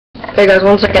Hey guys,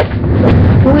 1 second.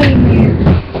 Whee!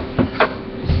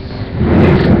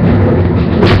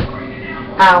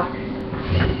 Ow.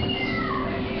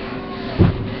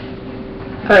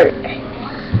 Alright.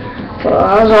 Well,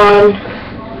 I was on,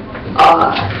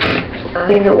 I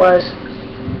think it was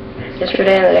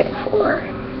yesterday or the day before. I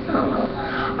don't know.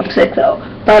 I'm sick though.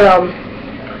 But,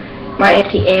 my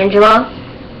auntie Angela,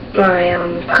 my,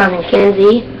 cousin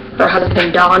Kenzie, her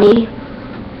husband Donnie,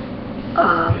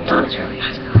 Donnie's really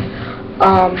nice guy.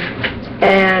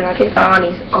 And I think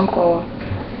Donnie's uncle,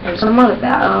 and some other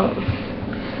guy,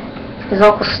 his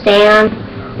uncle Stan,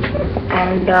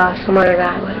 and, some other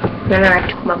guy, and then I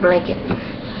took my blanket.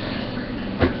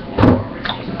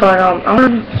 But,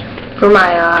 for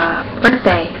my,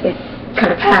 birthday, it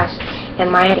kind of passed,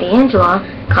 and my auntie Angela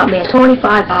got me a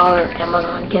 $25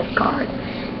 Amazon gift card.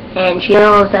 And she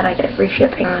knows that I get free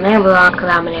shipping on Amazon because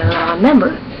I'm an Amazon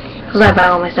member. Because I buy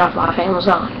all my stuff off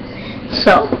Amazon.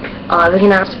 So, big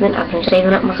announcement, I've been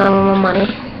saving up some of my money.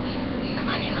 And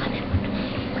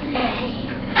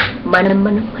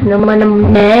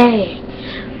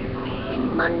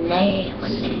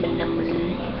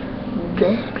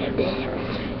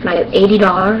I have $80.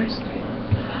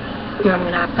 And I'm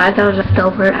going to have $5 left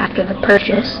over after the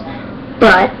purchase.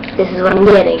 But, this is what I'm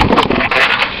getting.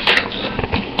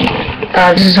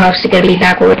 This is obviously going to be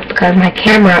backwards because my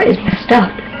camera is messed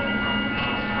up.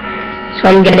 So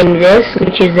I'm getting this,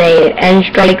 which is a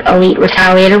N-Strike Elite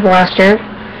Retaliator Blaster,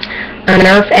 a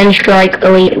Nerf N-Strike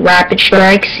Elite Rapid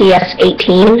Strike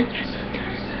CS-18,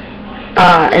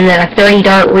 and then a 30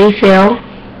 dart refill,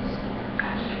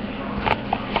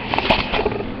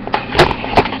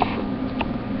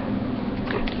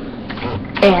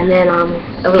 and then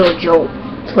a little jolt,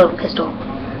 it's a little pistol,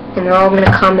 and they're all going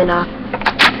to come in a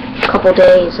couple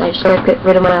days. I just want to get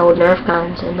rid of my old Nerf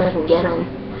guns and I can get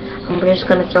them. I'm just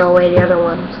going to throw away the other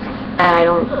ones that I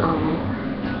don't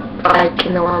like,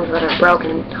 and the ones that are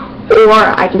broken, or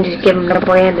I can just give them to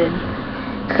Brandon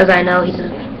because I know he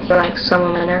likes some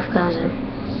of my Nerf guns, and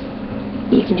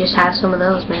you can just have some of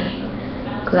those, man,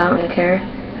 because I don't really care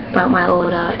about my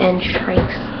old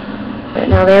N-Strikes. But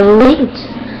now they have Elites,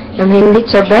 and the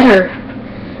Elites are better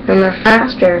and they're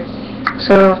faster.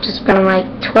 So I don't have to spend like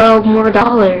 $12 more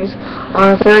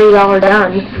on a $30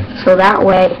 gun, so that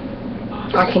way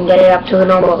I can get it up to a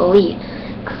normal Elite.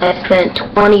 I spent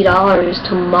 $20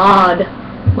 to mod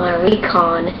my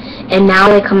Recon, and now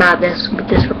they come out with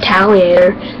this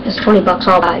Retaliator that's $20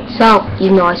 all by itself,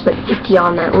 even though I spent $50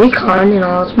 on that Recon and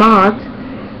all its mods.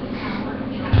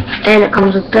 And it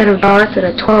comes with better darts and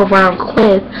a 12-round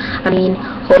clip. I mean,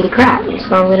 holy crap.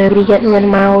 So I'm going to be getting rid of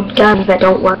my old guns that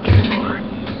don't work anymore.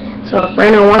 So if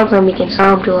Brandon wants them, we can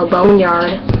sell them to a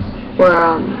boneyard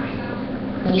where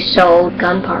you sell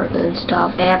gun parts and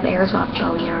stuff. They have airsoft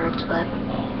boneyards, but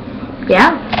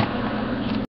yeah.